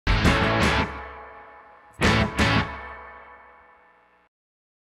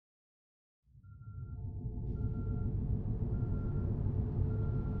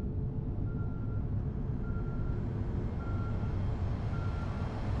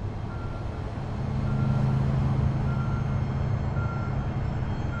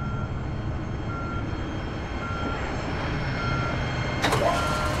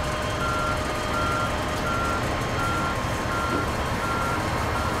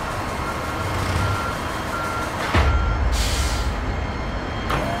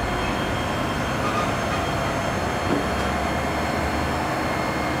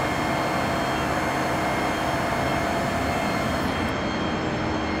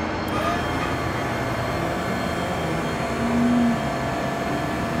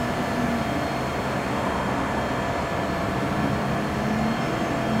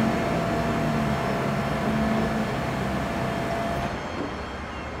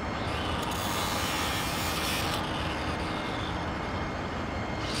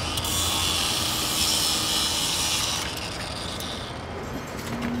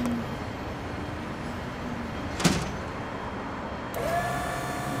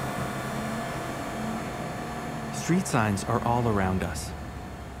Street signs are all around us.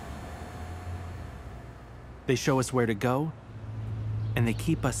 They show us where to go, and they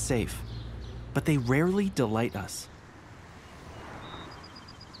keep us safe, but they rarely delight us.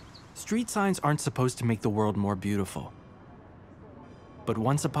 Street signs aren't supposed to make the world more beautiful. But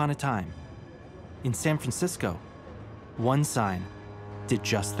once upon a time, in San Francisco, one sign did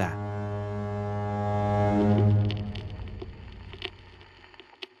just that.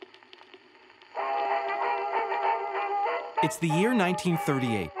 It's the year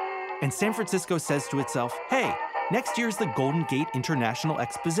 1938, and San Francisco says to itself, hey, next year's the Golden Gate International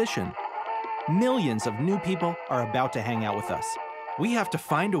Exposition. Millions of new people are about to hang out with us. We have to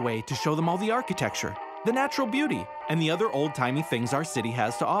find a way to show them all the architecture, the natural beauty, and the other old-timey things our city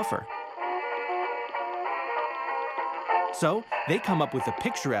has to offer. So they come up with a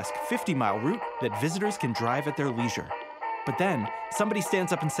picturesque 50-mile route that visitors can drive at their leisure. But then somebody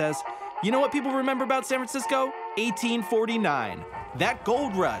stands up and says, you know what people remember about San Francisco? 1849. That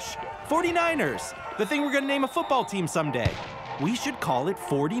gold rush. 49ers. The thing we're gonna name a football team someday. We should call it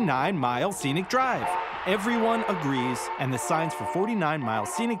 49 Mile Scenic Drive. Everyone agrees, and the signs for 49 Mile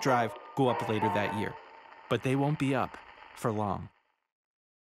Scenic Drive go up later that year. But they won't be up for long.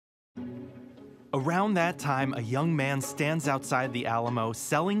 Around that time, a young man stands outside the Alamo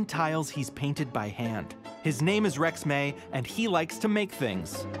selling tiles he's painted by hand. His name is Rex May, and he likes to make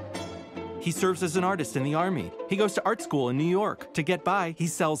things. He serves as an artist in the Army. He goes to art school in New York. To get by, he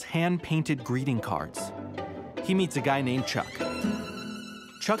sells hand-painted greeting cards. He meets a guy named Chuck.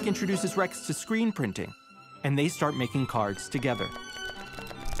 Chuck introduces Rex to screen printing, and they start making cards together.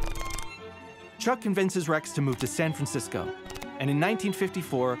 Chuck convinces Rex to move to San Francisco, and in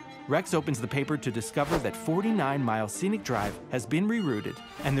 1954, Rex opens the paper to discover that 49 Mile Scenic Drive has been rerouted,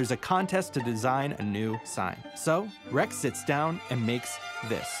 and there's a contest to design a new sign. So, Rex sits down and makes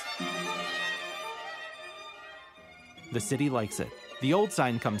this. The city likes it. The old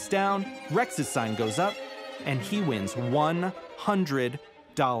sign comes down, Rex's sign goes up, and he wins $100.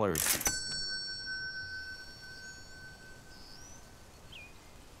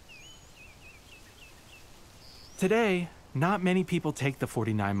 Today, not many people take the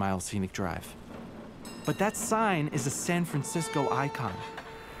 49 Mile Scenic Drive. But that sign is a San Francisco icon.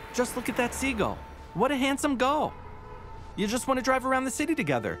 Just look at that seagull. What a handsome gull. You just want to drive around the city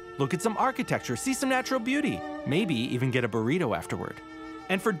together, look at some architecture, see some natural beauty, maybe even get a burrito afterward.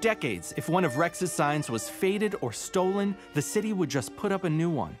 And for decades, if one of Rex's signs was faded or stolen, the city would just put up a new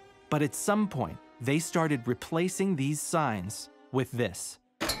one. But at some point, they started replacing these signs with this.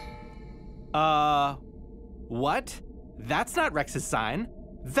 What? That's not Rex's sign.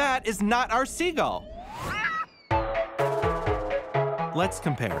 That is not our seagull. Let's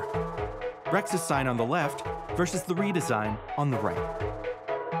compare. Rex's sign on the left versus the redesign on the right.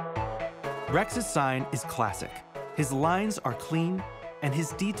 Rex's sign is classic. His lines are clean, and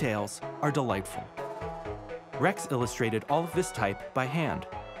his details are delightful. Rex illustrated all of this type by hand.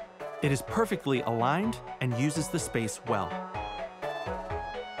 It is perfectly aligned and uses the space well.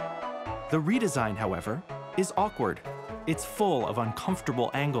 The redesign, however, is awkward. It's full of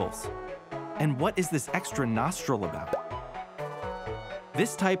uncomfortable angles. And what is this extra nostril about?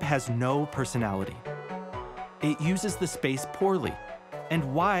 This type has no personality. It uses the space poorly.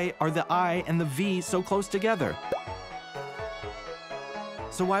 And why are the I and the V so close together?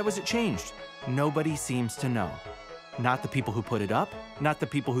 So why was it changed? Nobody seems to know. Not the people who put it up, not the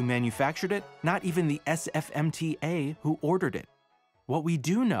people who manufactured it, not even the SFMTA who ordered it. What we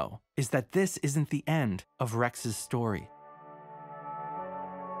do know is that this isn't the end of Rex's story.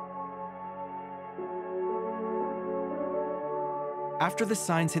 After the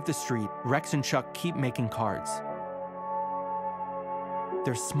signs hit the street, Rex and Chuck keep making cards.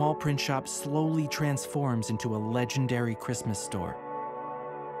 Their small print shop slowly transforms into a legendary Christmas store.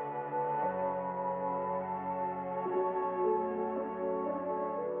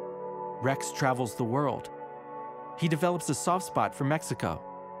 Rex travels the world. He develops a soft spot for Mexico.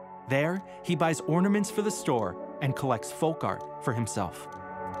 There, he buys ornaments for the store and collects folk art for himself.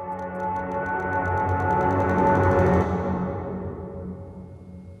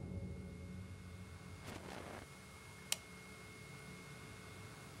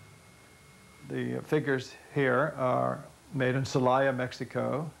 The figures here are made in Celaya,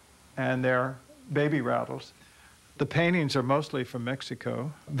 Mexico, and they're baby rattles. The paintings are mostly from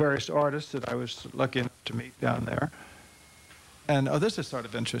Mexico, various artists that I was lucky enough to meet down there. And oh, this is sort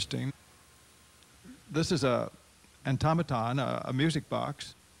of interesting. This is an automaton, a music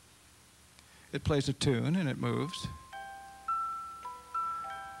box. It plays a tune and it moves.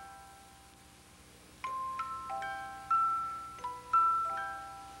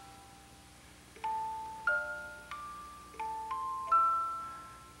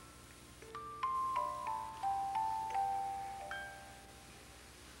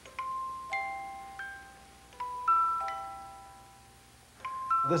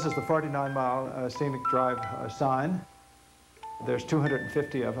 This is the 49-mile Scenic Drive sign. There's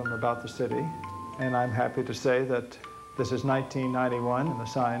 250 of them about the city, and I'm happy to say that this is 1991 and the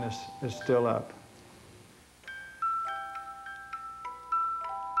sign is still up.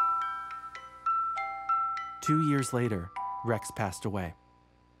 Two years later, Rex passed away.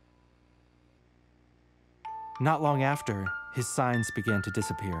 Not long after, his signs began to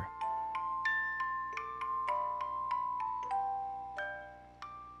disappear.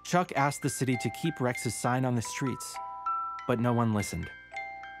 Chuck asked the city to keep Rex's sign on the streets, but no one listened.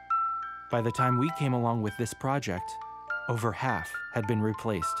 By the time we came along with this project, over half had been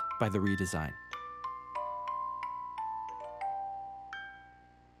replaced by the redesign.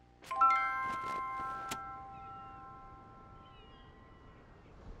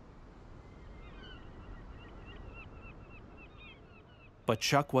 But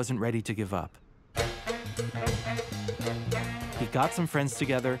Chuck wasn't ready to give up. He got some friends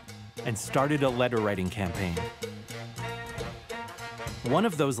together and started a letter-writing campaign. One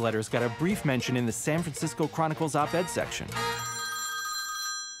of those letters got a brief mention in the San Francisco Chronicle's op-ed section.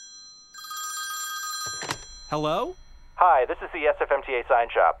 Hello? Hi, this is the SFMTA sign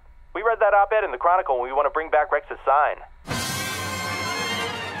shop. We read that op-ed in the Chronicle and we want to bring back Rex's sign.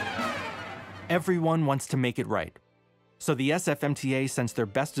 Everyone wants to make it right. So the SFMTA sends their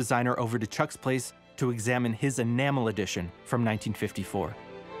best designer over to Chuck's place to examine his enamel edition from 1954.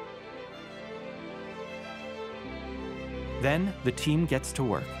 Then the team gets to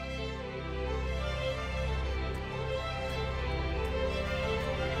work.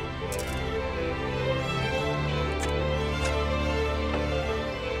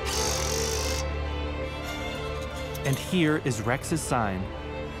 And here is Rex's sign,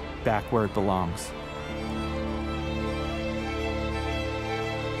 back where it belongs.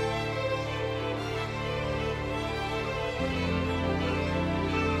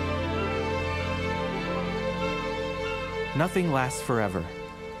 Nothing lasts forever.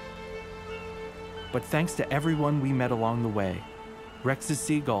 But thanks to everyone we met along the way, Rex's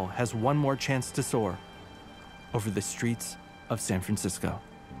seagull has one more chance to soar over the streets of San Francisco.